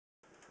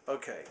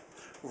Okay,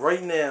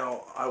 right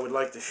now I would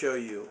like to show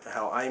you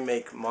how I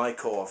make my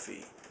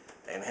coffee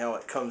and how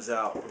it comes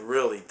out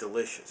really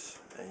delicious.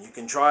 And you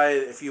can try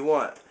it if you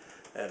want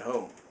at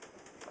home.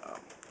 Um,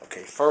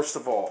 okay, first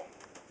of all,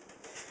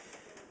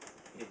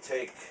 you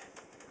take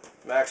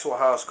Maxwell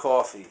House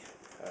coffee.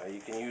 You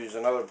can use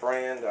another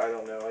brand, I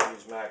don't know, I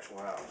use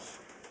Maxwell House.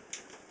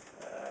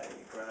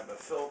 You grab a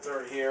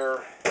filter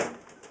here,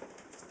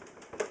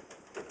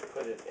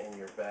 put it in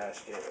your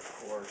basket,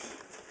 of course.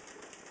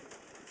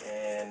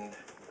 And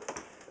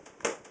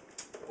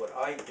what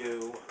I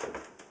do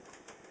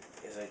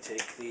is I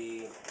take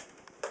the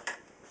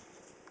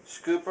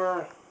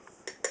scooper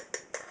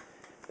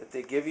that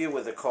they give you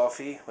with a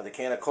coffee, with a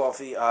can of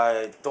coffee.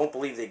 I don't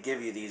believe they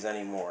give you these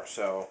anymore,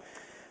 so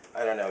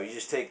I don't know. You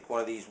just take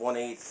one of these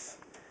 1/8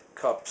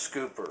 cup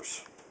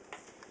scoopers,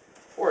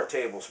 or a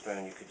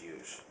tablespoon you could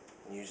use.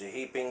 And use a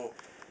heaping,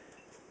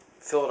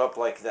 fill it up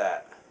like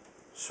that,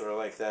 sort of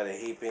like that, a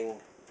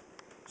heaping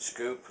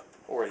scoop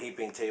or a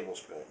heaping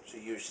tablespoon. So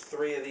use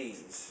 3 of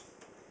these.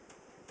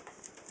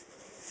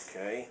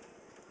 Okay,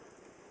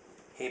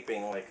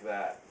 heaping like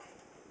that.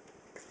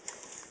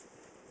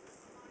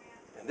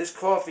 And this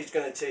coffee is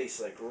going to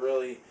taste like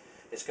really,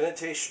 it's going to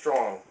taste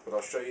strong, but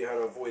I'll show you how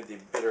to avoid the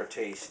bitter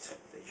taste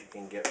that you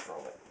can get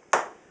from it.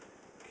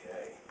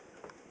 Okay.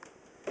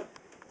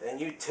 Then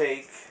you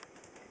take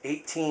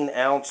 18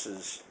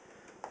 ounces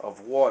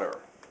of water.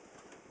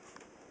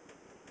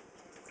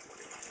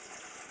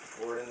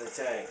 Pour it in the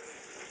tank.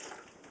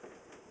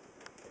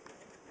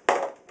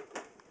 Turn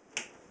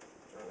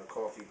the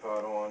coffee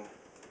pot on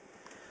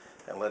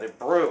and let it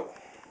brew.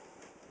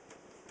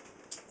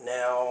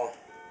 Now,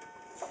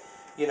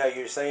 you know,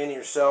 you're saying to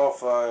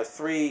yourself,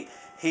 3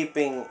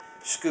 heaping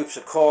scoops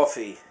of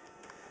coffee,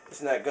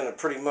 isn't that going to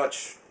pretty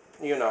much,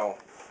 you know,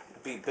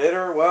 be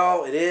bitter?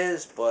 Well, it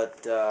is,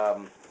 but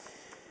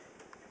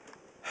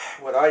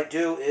what I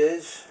do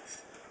is,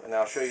 and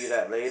I'll show you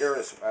that later,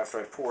 is after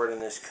I pour it in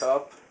this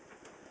cup,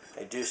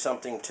 I do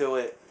something to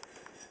it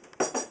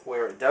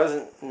where it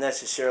doesn't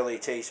necessarily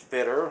taste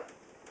bitter.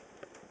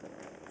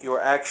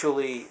 You're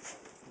actually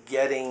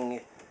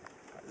getting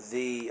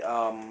the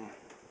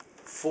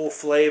full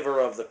flavor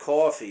of the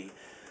coffee,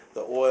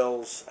 the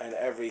oils and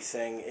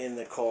everything in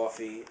the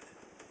coffee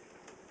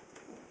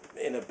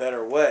in a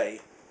better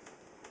way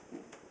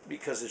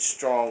because it's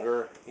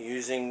stronger, you're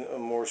using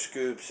more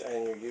scoops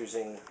and you're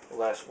using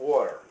less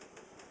water.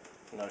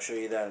 And I'll show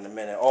you that in a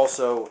minute.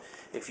 Also,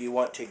 if you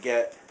want to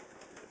get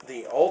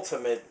the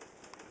ultimate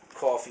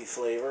coffee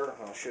flavor,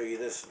 I'll show you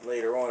this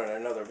later on in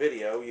another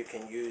video, you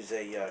can use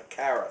a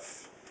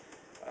carafe.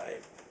 I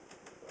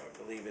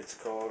believe it's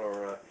called,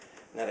 or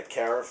not a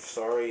carafe,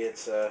 sorry,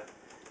 it's a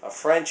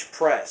French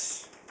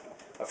press.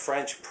 A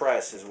French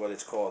press is what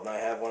it's called, and I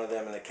have one of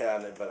them in the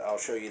cabinet, but I'll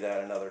show you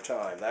that another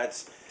time.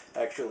 That's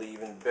actually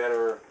even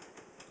better,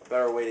 a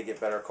better way to get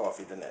better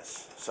coffee than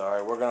this.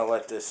 Sorry, we're gonna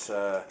let this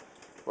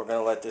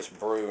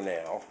brew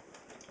now.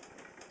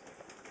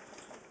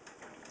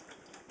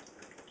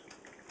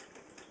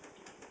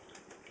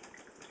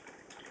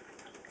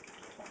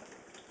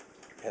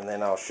 And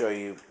then I'll show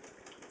you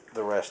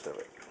the rest of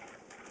it.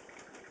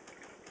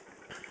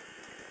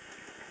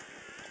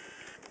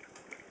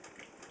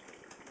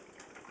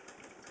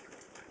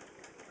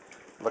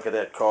 Look at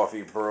that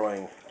coffee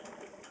brewing.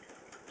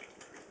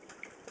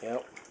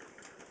 Yep.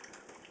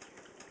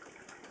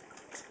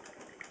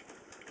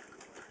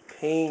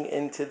 Peeing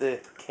into the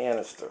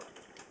canister.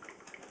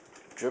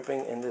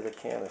 Dripping into the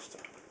canister.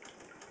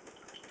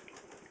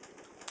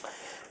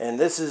 And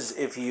this is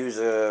if you use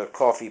a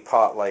coffee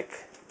pot,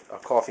 like a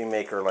coffee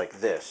maker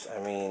like this.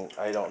 I mean,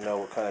 I don't know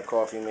what kind of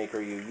coffee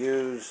maker you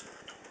use,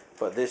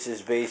 but this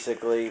is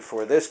basically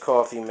for this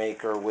coffee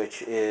maker,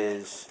 which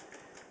is,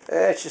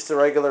 it's just a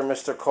regular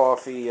Mr.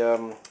 Coffee.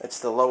 It's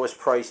the lowest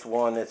priced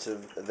one. It's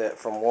that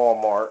from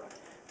Walmart,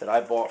 that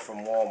I bought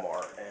from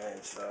Walmart, and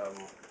it's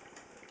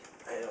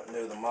I don't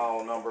know the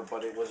model number,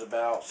 but it was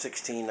about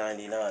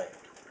 $16.99.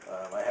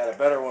 I had a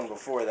better one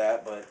before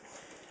that, but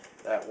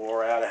that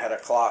wore out. It had a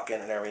clock in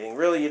it and everything.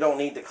 Really, you don't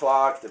need the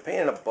clock. They're a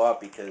pain in the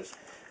butt because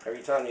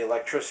every time the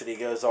electricity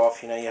goes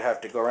off, you know, you have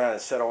to go around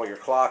and set all your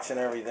clocks and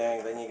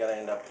everything. Then you got to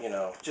end up, you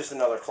know, just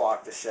another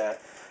clock to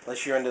set.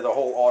 Unless you're into the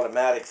whole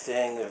automatic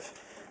thing of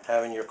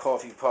having your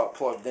coffee pot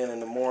plugged in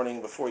the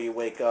morning before you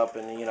wake up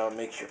and, you know, it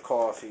makes your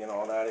coffee and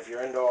all that. If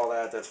you're into all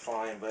that, that's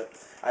fine, but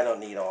I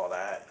don't need all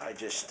that. I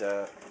just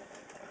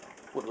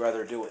would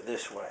rather do it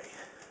this way.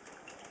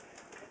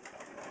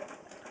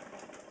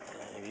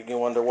 If you can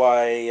wonder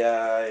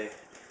why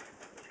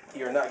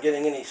you're not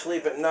getting any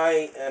sleep at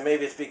night,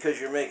 maybe it's because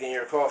you're making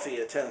your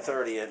coffee at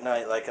 10:30 at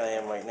night like I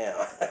am right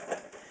now.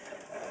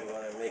 You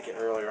want to make it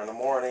earlier in the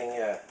morning,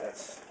 yeah,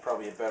 that's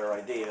probably a better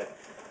idea,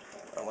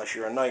 unless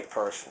you're a night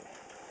person.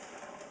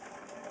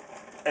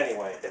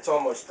 Anyway, it's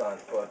almost done,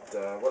 but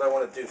what I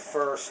want to do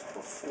first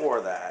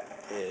before that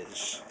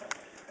is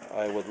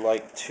I would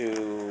like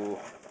to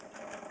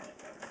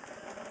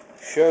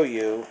show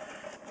you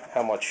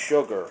how much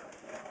sugar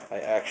I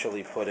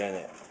actually put in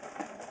it.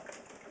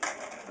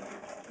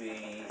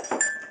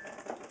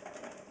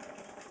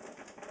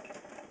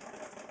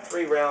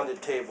 3 rounded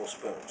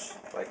tablespoons,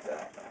 like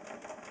that.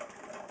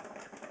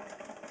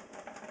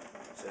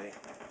 See?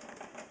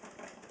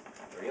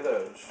 3 of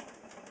those.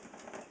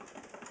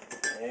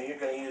 And you're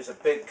going to use a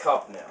big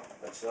cup now.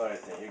 That's the other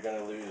thing. You're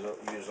going to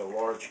use a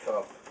large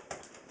cup,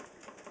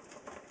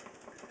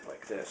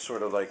 like this,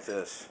 sort of like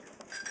this.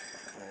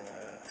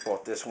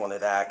 Bought this one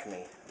at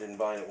Acme. Didn't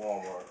buy it at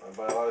Walmart. I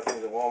buy a lot of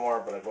things at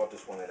Walmart, but I bought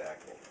this one at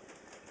Acme.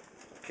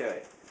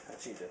 Okay,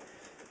 let's see, the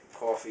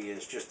coffee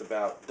is just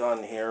about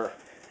done here.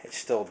 It's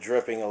still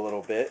dripping a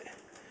little bit.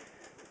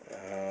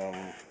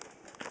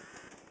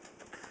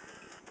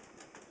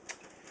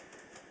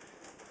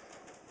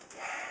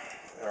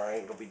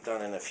 Alright, it'll be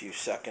done in a few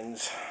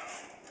seconds.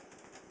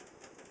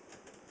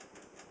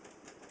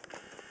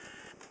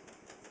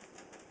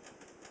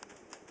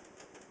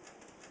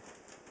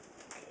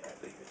 Okay, I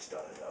believe it's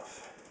done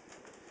enough.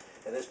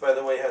 And this, by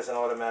the way, has an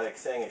automatic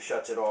thing. It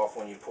shuts it off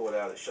when you pull it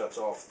out. It shuts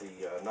off the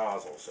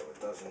nozzle so it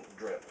doesn't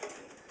drip.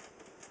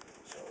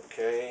 So,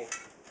 okay.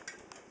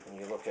 And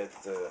you look at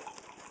the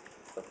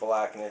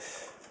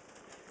blackness,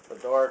 the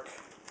dark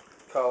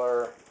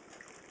color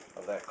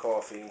of that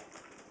coffee,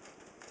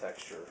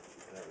 texture,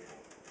 and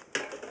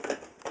everything.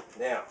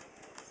 Now,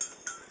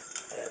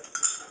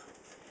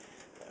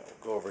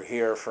 we'll go over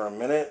here for a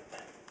minute.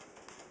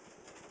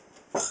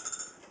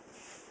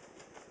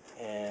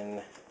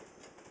 And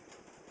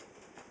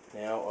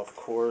now, of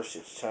course,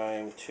 it's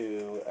time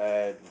to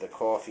add the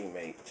coffee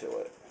mate to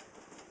it.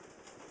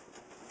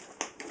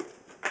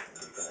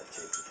 You're going to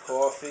take the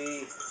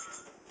coffee,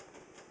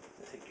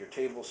 take your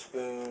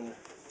tablespoon,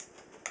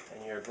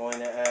 and you're going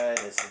to add,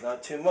 this is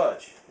not too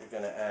much, you're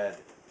going to add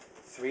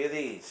 3 of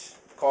these,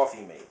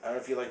 coffee mate. I don't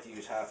know if you like to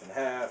use half and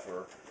half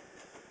or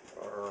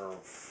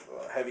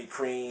heavy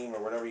cream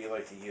or whatever you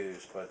like to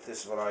use, but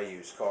this is what I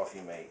use,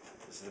 coffee mate.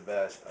 This is the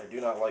best. I do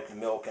not like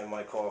milk in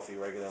my coffee,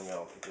 regular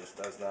milk. It just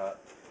does not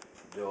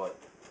do it.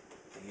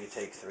 You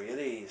take 3 of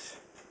these,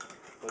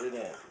 put it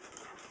in,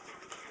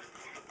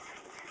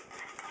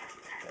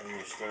 and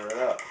you stir it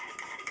up.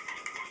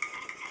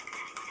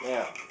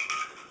 Now,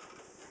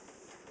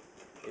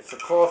 if the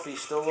coffee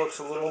still looks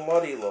a little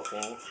muddy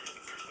looking,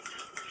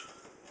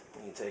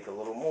 you take a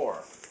little more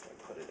and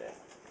put it in.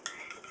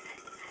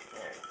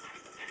 Okay.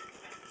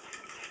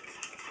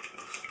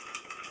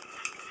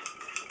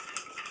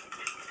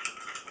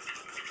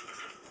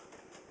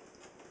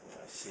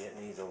 I see it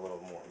needs a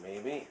little more,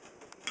 maybe.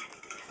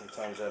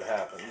 Sometimes that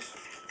happens.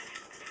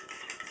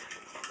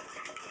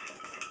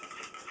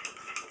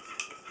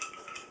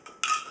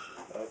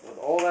 With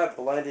all that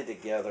blended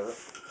together,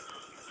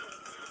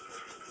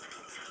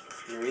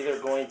 you're either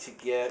going to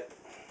get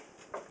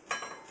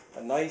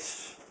a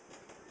nice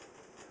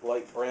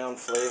light brown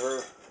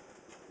flavor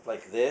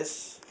like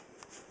this,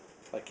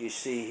 like you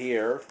see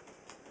here,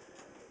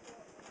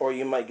 or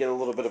you might get a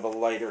little bit of a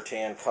lighter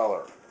tan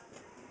color.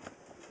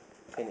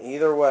 And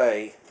either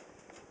way,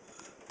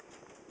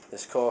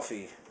 this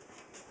coffee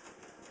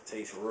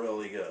tastes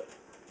really good.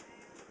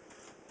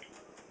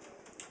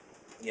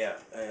 Yeah,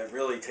 and it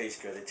really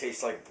tastes good. It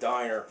tastes like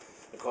diner,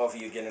 the coffee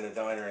you get in a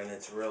diner, and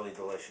it's really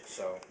delicious.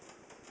 So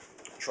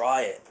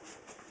try it.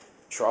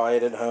 Try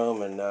it at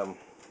home and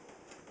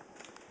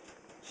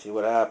see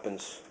what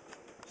happens.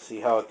 See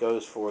how it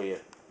goes for you.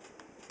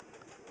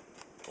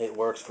 It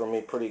works for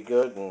me pretty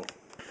good, and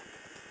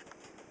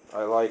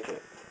I like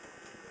it.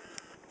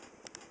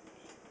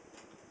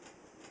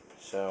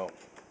 So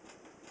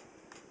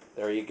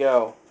there you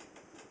go.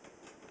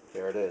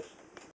 There it is.